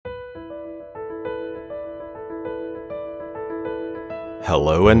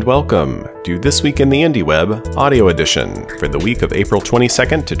Hello and welcome to This Week in the IndieWeb audio edition for the week of April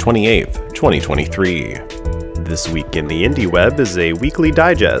 22nd to 28th, 2023. This Week in the IndieWeb is a weekly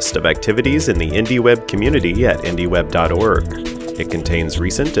digest of activities in the IndieWeb community at IndieWeb.org. It contains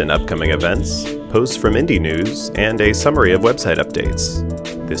recent and upcoming events, posts from Indie News, and a summary of website updates.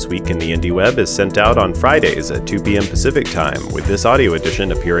 This Week in the IndieWeb is sent out on Fridays at 2 p.m. Pacific Time, with this audio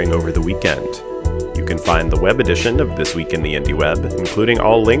edition appearing over the weekend. You can find the web edition of This Week in the IndieWeb, including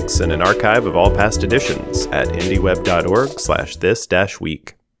all links and an archive of all past editions at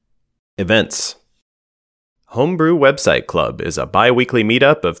indieweb.org/this-week. Events. Homebrew Website Club is a bi-weekly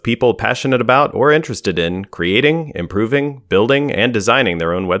meetup of people passionate about or interested in creating, improving, building, and designing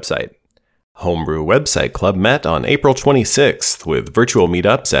their own website. Homebrew Website Club met on April 26th with virtual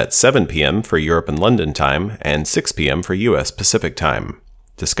meetups at 7 p.m. for Europe and London time and 6 p.m. for US Pacific time.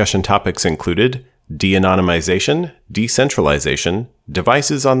 Discussion topics included de-anonymization, decentralization,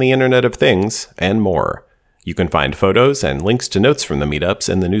 devices on the Internet of Things, and more. You can find photos and links to notes from the meetups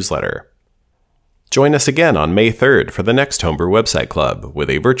in the newsletter. Join us again on May 3rd for the next Homebrew Website Club, with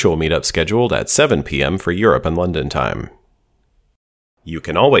a virtual meetup scheduled at 7 p.m. for Europe and London time. You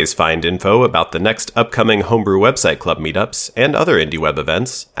can always find info about the next upcoming Homebrew Website Club meetups and other IndieWeb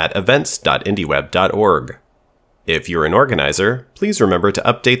events at events.indieweb.org. If you're an organizer, please remember to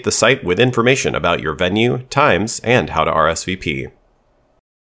update the site with information about your venue, times, and how to RSVP.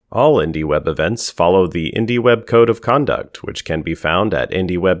 All IndieWeb events follow the IndieWeb Code of Conduct, which can be found at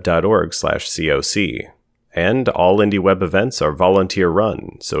indieweb.org/COC. And all IndieWeb events are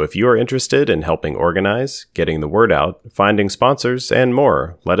volunteer-run, so if you are interested in helping organize, getting the word out, finding sponsors, and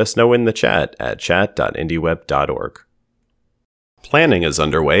more, let us know in the chat at chat.indieweb.org. Planning is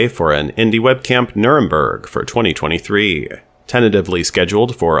underway for an IndieWeb Camp Nuremberg for 2023. Tentatively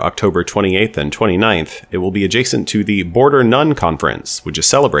scheduled for October 28th and 29th, it will be adjacent to the Border None Conference, which is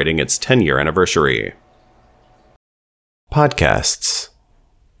celebrating its 10-year anniversary. Podcasts.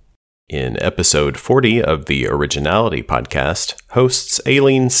 In episode 40 of the Originality podcast, hosts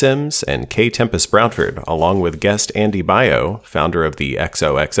Aileen Sims and Kay Tempest Brownford, along with guest Andy Bio, founder of the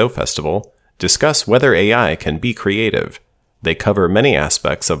XOXO Festival, discuss whether AI can be creative. They cover many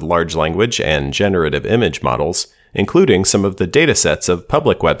aspects of large language and generative image models, including some of the datasets of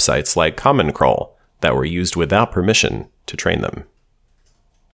public websites like Common Crawl that were used without permission to train them.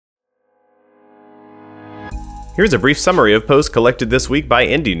 Here's a brief summary of posts collected this week by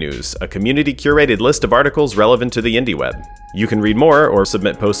Indie News, a community-curated list of articles relevant to the IndieWeb. You can read more or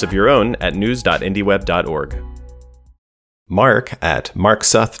submit posts of your own at news.indieweb.org. Mark at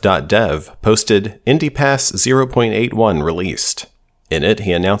marksuth.dev posted IndiePass 0.81 released. In it,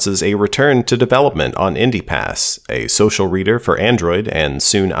 he announces a return to development on IndiePass, a social reader for Android and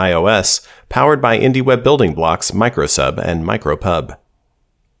soon iOS, powered by IndieWeb building blocks Microsub and Micropub.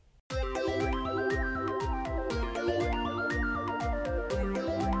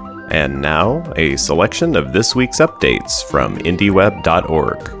 And now, a selection of this week's updates from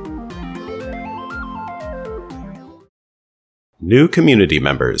IndieWeb.org. New community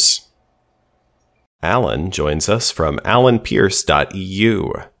members. Alan joins us from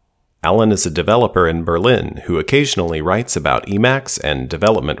alanpierce.eu. Alan is a developer in Berlin who occasionally writes about Emacs and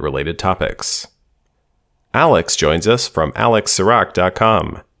development-related topics. Alex joins us from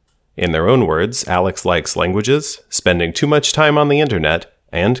alexsirac.com. In their own words, Alex likes languages, spending too much time on the internet,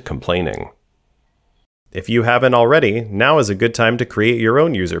 and complaining. If you haven't already, now is a good time to create your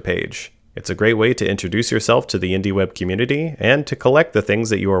own user page. It's a great way to introduce yourself to the IndieWeb community and to collect the things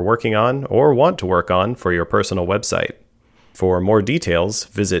that you are working on or want to work on for your personal website. For more details,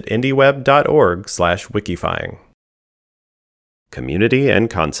 visit indieweb.org/wikifying. Community and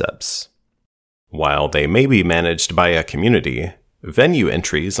concepts. While they may be managed by a community, venue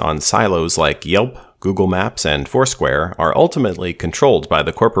entries on silos like Yelp, Google Maps, and Foursquare are ultimately controlled by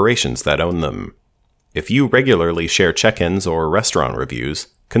the corporations that own them. If you regularly share check-ins or restaurant reviews,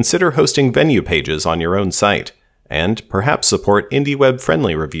 consider hosting venue pages on your own site, and perhaps support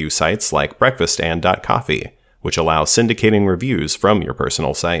IndieWeb-friendly review sites like breakfastand.coffee, which allow syndicating reviews from your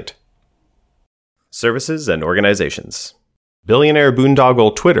personal site. Services and organizations. Billionaire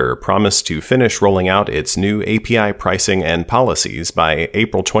boondoggle Twitter promised to finish rolling out its new API pricing and policies by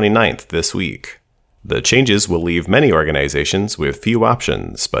April 29th this week. The changes will leave many organizations with few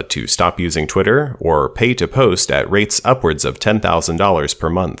options but to stop using Twitter or pay to post at rates upwards of $10,000 per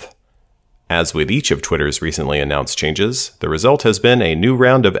month. As with each of Twitter's recently announced changes, the result has been a new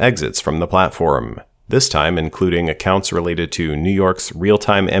round of exits from the platform, this time including accounts related to New York's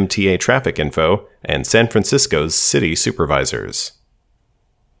real-time MTA traffic info and San Francisco's city supervisors.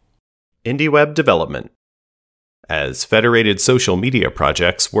 IndieWeb development. As federated social media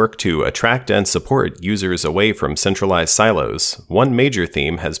projects work to attract and support users away from centralized silos, one major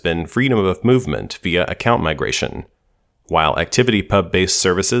theme has been freedom of movement via account migration. While ActivityPub-based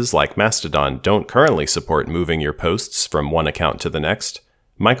services like Mastodon don't currently support moving your posts from one account to the next,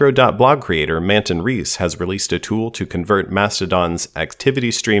 Micro.blog creator Manton Rees has released a tool to convert Mastodon's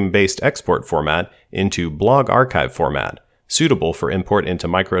ActivityStream-based export format into blog archive format, suitable for import into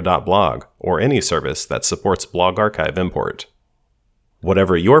Micro.blog or any service that supports blog archive import.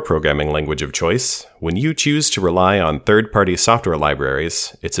 Whatever your programming language of choice, when you choose to rely on third-party software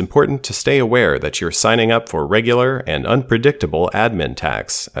libraries, it's important to stay aware that you're signing up for regular and unpredictable admin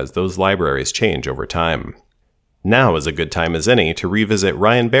tax as those libraries change over time. Now is a good time as any to revisit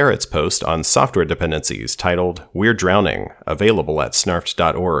Ryan Barrett's post on software dependencies titled "We're Drowning," available at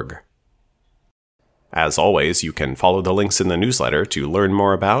snarfed.org. As always, you can follow the links in the newsletter to learn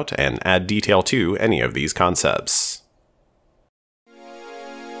more about and add detail to any of these concepts.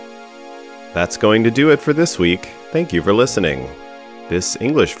 That's going to do it for this week. Thank you for listening. This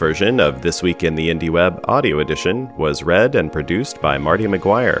English version of This Week in the IndieWeb audio edition was read and produced by Marty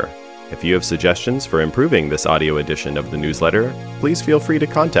McGuire. If you have suggestions for improving this audio edition of the newsletter, please feel free to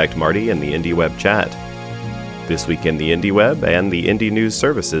contact Marty in the IndieWeb chat. This Week in the IndieWeb and the Indie News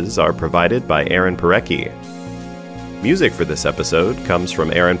services are provided by Aaron Parecki. Music for this episode comes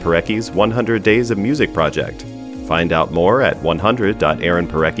from Aaron Parecki's 100 Days of Music project. Find out more at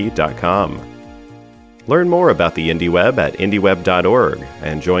 100.aaronparecki.com. Learn more about the IndieWeb at IndieWeb.org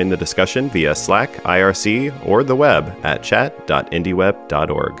and join the discussion via Slack, IRC, or the web at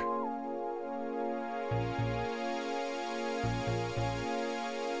chat.indieweb.org.